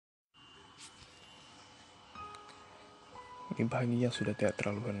Di pagi yang sudah tidak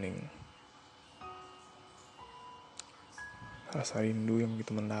terlalu hening, rasa rindu yang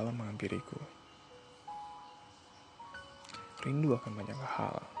begitu mendalam menghampiriku. Rindu akan banyak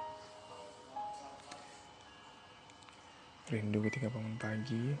hal. Rindu ketika bangun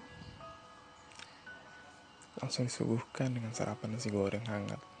pagi, langsung disuguhkan dengan sarapan nasi goreng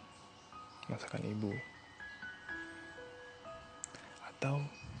hangat, masakan ibu. Atau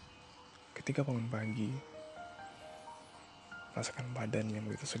ketika bangun pagi, rasakan badan yang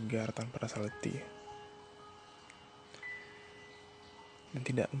begitu segar tanpa rasa letih. Dan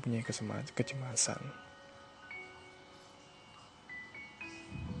tidak mempunyai kecemasan.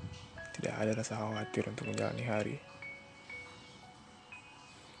 Tidak ada rasa khawatir untuk menjalani hari.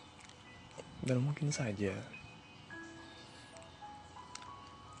 Dan mungkin saja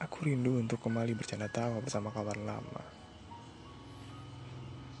aku rindu untuk kembali bercanda tawa bersama kawan lama,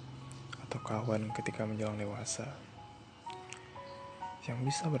 atau kawan ketika menjelang dewasa, yang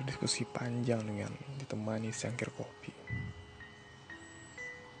bisa berdiskusi panjang dengan ditemani secangkir kopi.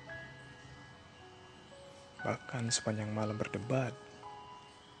 Bahkan sepanjang malam berdebat,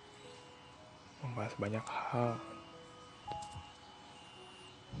 membahas banyak hal.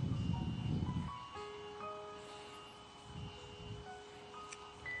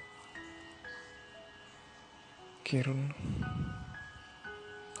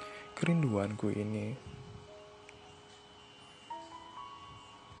 Kerinduanku ini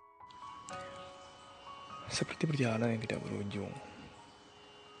seperti perjalanan yang tidak berujung.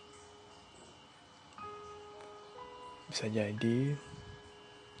 Bisa jadi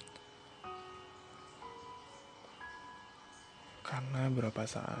karena beberapa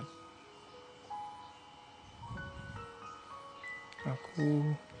saat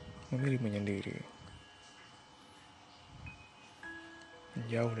aku memilih menyendiri,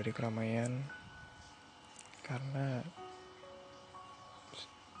 menjauh dari keramaian, karena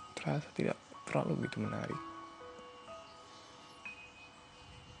terasa tidak terlalu begitu menarik.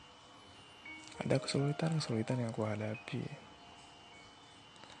 Ada kesulitan yang aku hadapi,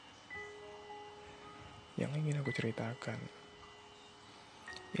 yang ingin aku ceritakan,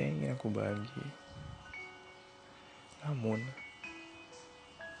 yang ingin aku bagi. Namun,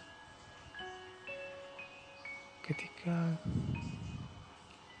 ketika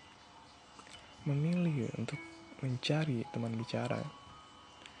memilih untuk mencari teman bicara,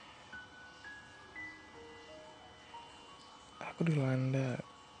 aku dilanda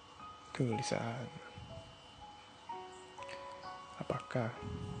kegelisahan. Apakah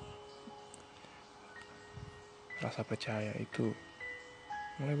rasa percaya itu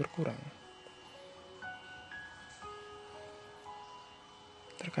mulai berkurang?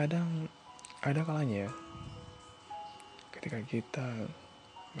 Terkadang ada kalanya ketika kita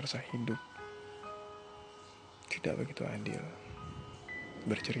merasa hidup tidak begitu adil.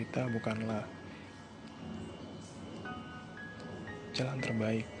 Bercerita bukanlah jalan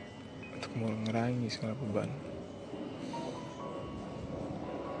terbaik untuk mengurangi segala beban.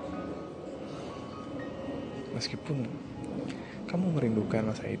 Meskipun kamu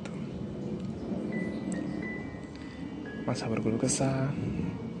merindukan masa itu, masa berkeluh kesah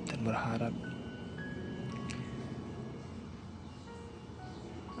dan berharap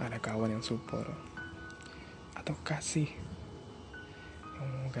ada kawan yang support atau kasih yang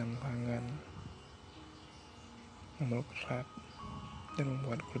memegang tangan, memeluk erat dan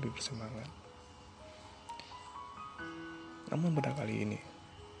membuatku lebih bersemangat. Namun pada kali ini,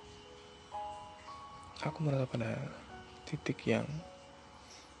 aku merasa pada titik yang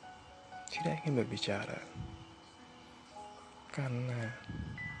tidak ingin berbicara.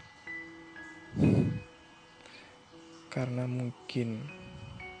 Karena mungkin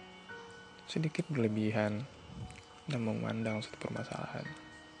sedikit berlebihan dan memandang suatu permasalahan.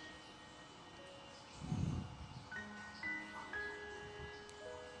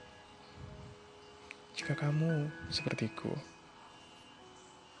 Jika kamu sepertiku,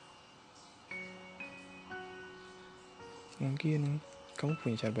 mungkin kamu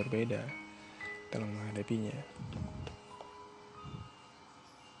punya cara berbeda dalam menghadapinya.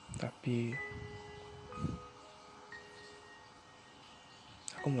 Tapi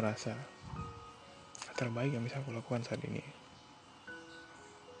aku merasa terbaik yang bisa aku lakukan saat ini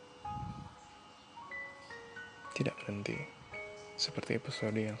tidak berhenti seperti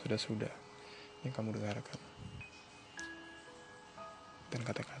episode yang sudah yang kamu dengarkan, dan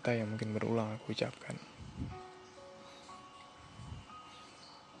kata-kata yang mungkin berulang aku ucapkan.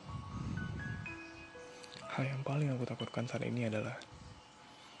 Hal yang paling aku takutkan saat ini adalah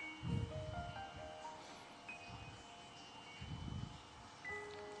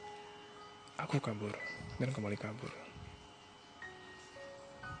aku kabur dan kembali kabur.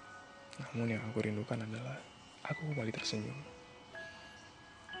 Namun yang aku rindukan adalah aku kembali tersenyum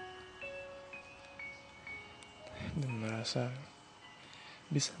dan merasa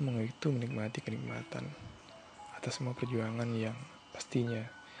bisa menikmati kenikmatan atas semua perjuangan yang pastinya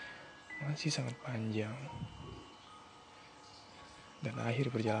masih sangat panjang. Dan akhir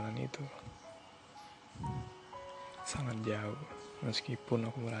perjalanan itu sangat jauh, meskipun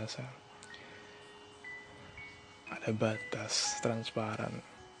aku merasa ada batas transparan.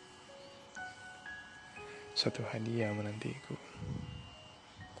 Suatu hadiah menantiku.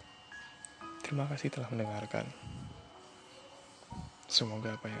 Terima kasih telah mendengarkan.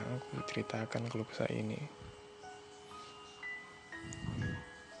 Semoga apa yang aku ceritakan keluh kesah ini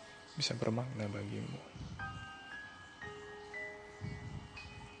bisa bermakna bagimu.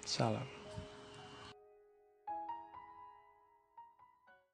 Salam.